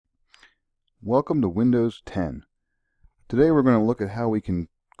Welcome to Windows 10. Today we're going to look at how we can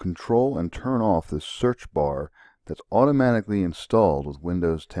control and turn off this search bar that's automatically installed with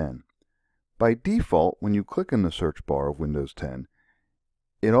Windows 10. By default, when you click in the search bar of Windows 10,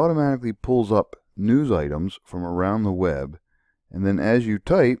 it automatically pulls up news items from around the web, and then as you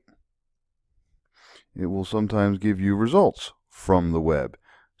type, it will sometimes give you results from the web.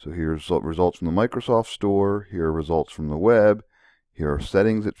 So here's results from the Microsoft Store, here are results from the web, here are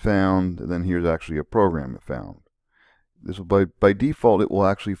settings it found, and then here's actually a program it found. This will, by default, it will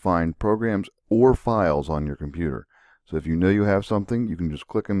actually find programs or files on your computer. So if you know you have something, you can just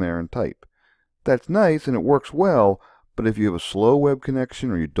click in there and type. That's nice and it works well, but if you have a slow web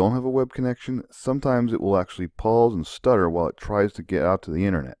connection or you don't have a web connection, sometimes it will actually pause and stutter while it tries to get out to the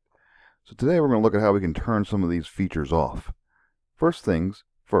internet. So today we're going to look at how we can turn some of these features off. First things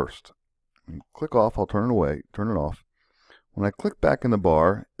first. Click off, I'll turn it off. When I click back in the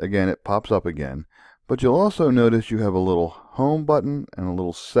bar, again it pops up again, but you'll also notice you have a little home button and a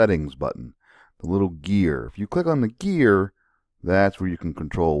little settings button, the little gear. If you click on the gear, that's where you can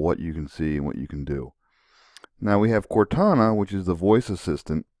control what you can see and what you can do. Now we have Cortana, which is the voice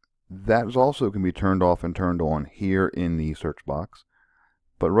assistant. That also can be turned off and turned on here in the search box.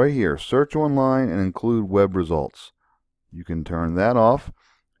 But right here, search online and include web results. You can turn that off,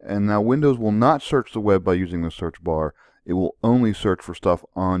 and now Windows will not search the web by using the search bar. It will only search for stuff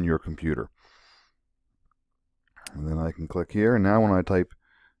on your computer. And then I can click here, and now when I type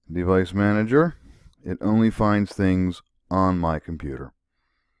Device Manager, it only finds things on my computer.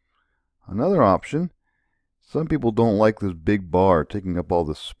 Another option, some people don't like this big bar taking up all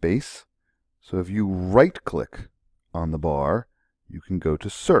the space. So if you right-click on the bar, you can go to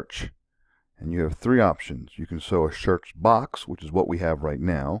Search. And you have three options. You can show a search box, which is what we have right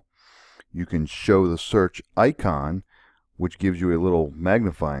now. You can show the search icon, which gives you a little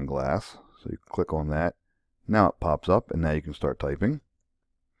magnifying glass. So you click on that. Now it pops up, and now you can start typing.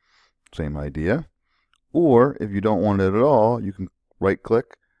 Same idea. Or if you don't want it at all, you can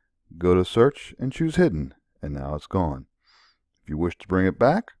right-click, go to Search, and choose Hidden. And now it's gone. If you wish to bring it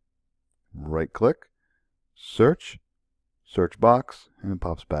back, right-click, Search, search box, and it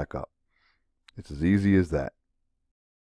pops back up. It's as easy as that.